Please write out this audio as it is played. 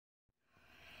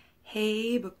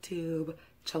Hey BookTube,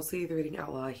 Chelsea the Reading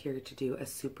Outlaw here to do a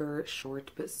super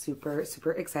short but super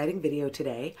exciting video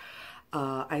today.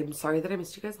 I'm sorry that I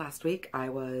missed you guys last week. I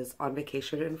was on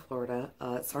vacation in Florida.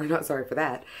 Not sorry for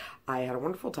that. I had a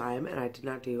wonderful time and I did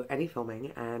not do any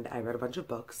filming, and I read a bunch of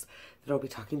books that I'll be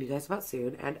talking to you guys about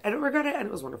soon, and I don't regret it, and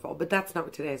it was wonderful, but that's not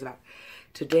what today is about.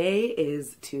 Today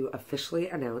is to officially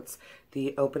announce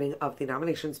the opening of the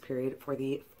nominations period for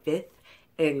the 5th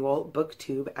annual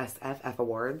BooktubeSFF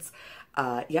Awards.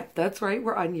 Yep, that's right.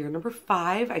 We're on year number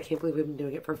 5. I can't believe we've been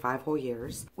doing it for 5 whole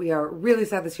years. We are really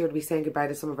sad this year to be saying goodbye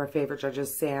to some of our favorite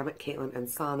judges, Sam, Caitlin, and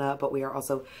Sana, but we are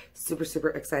also super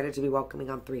excited to be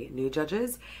welcoming on 3 new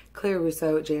judges, Claire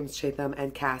Russo, James Chatham,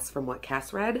 and Cass from What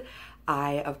Cass Read.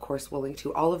 I, of course, will link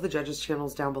to all of the judges'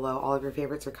 channels down below. All of your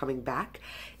favorites are coming back.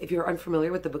 If you're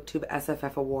unfamiliar with the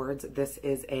BooktubeSFF Awards, this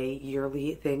is a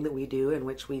yearly thing that we do in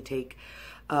which we take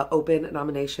open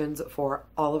nominations for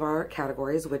all of our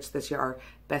categories, which this year are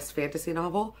Best Fantasy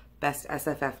Novel, Best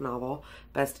SFF Novel,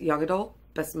 Best Young Adult,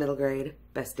 Best Middle Grade,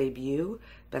 Best Debut,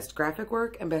 Best Graphic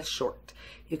Work, and Best Short.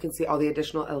 You can see all the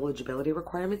additional eligibility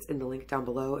requirements in the link down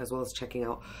below, as well as checking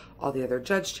out all the other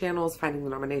judge channels, finding the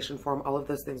nomination form. All of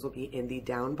those things will be in the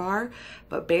down bar.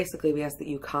 But basically, we ask that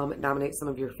you come nominate some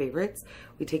of your favorites.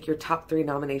 We take your top 3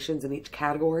 nominations in each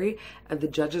category, and the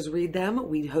judges read them.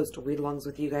 We host read-alongs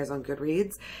with you guys on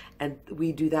Goodreads, and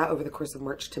we do that over the course of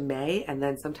March to May, and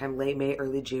then sometime late May,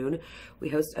 early June, we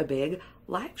host a big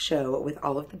live show with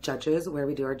all of the judges where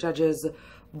we do our judges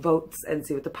votes and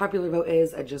see what the popular vote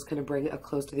is and just kind of bring a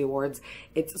close to the awards.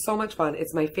 It's so much fun.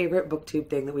 It's my favorite booktube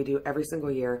thing that we do every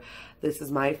single year. This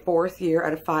is my 4th year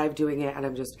out of 5 doing it, and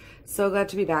I'm just so glad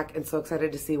to be back and so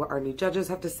excited to see what our new judges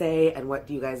have to say and what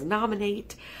you guys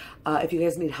nominate. If you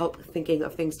guys need help thinking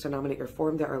of things to nominate your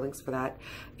form, there are links for that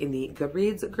in the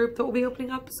Goodreads group that will be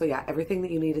opening up. So yeah, everything that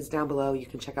you need is down below. You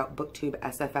can check out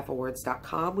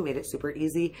BooktubeSFFawards.com. We made it super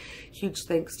easy. Huge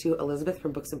thanks to Elizabeth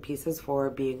from Books and Pieces for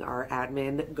being our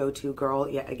admin go-to girl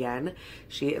yet again.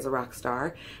 She is a rock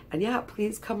star. And yeah,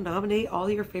 please come nominate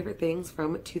all your favorite things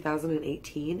from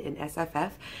 2018 in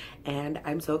SFF. And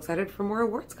I'm so excited for more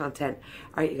awards content.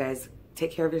 All right, you guys,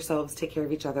 take care of yourselves, take care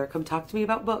of each other. Come talk to me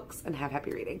about books, and have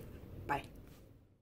happy reading. Bye.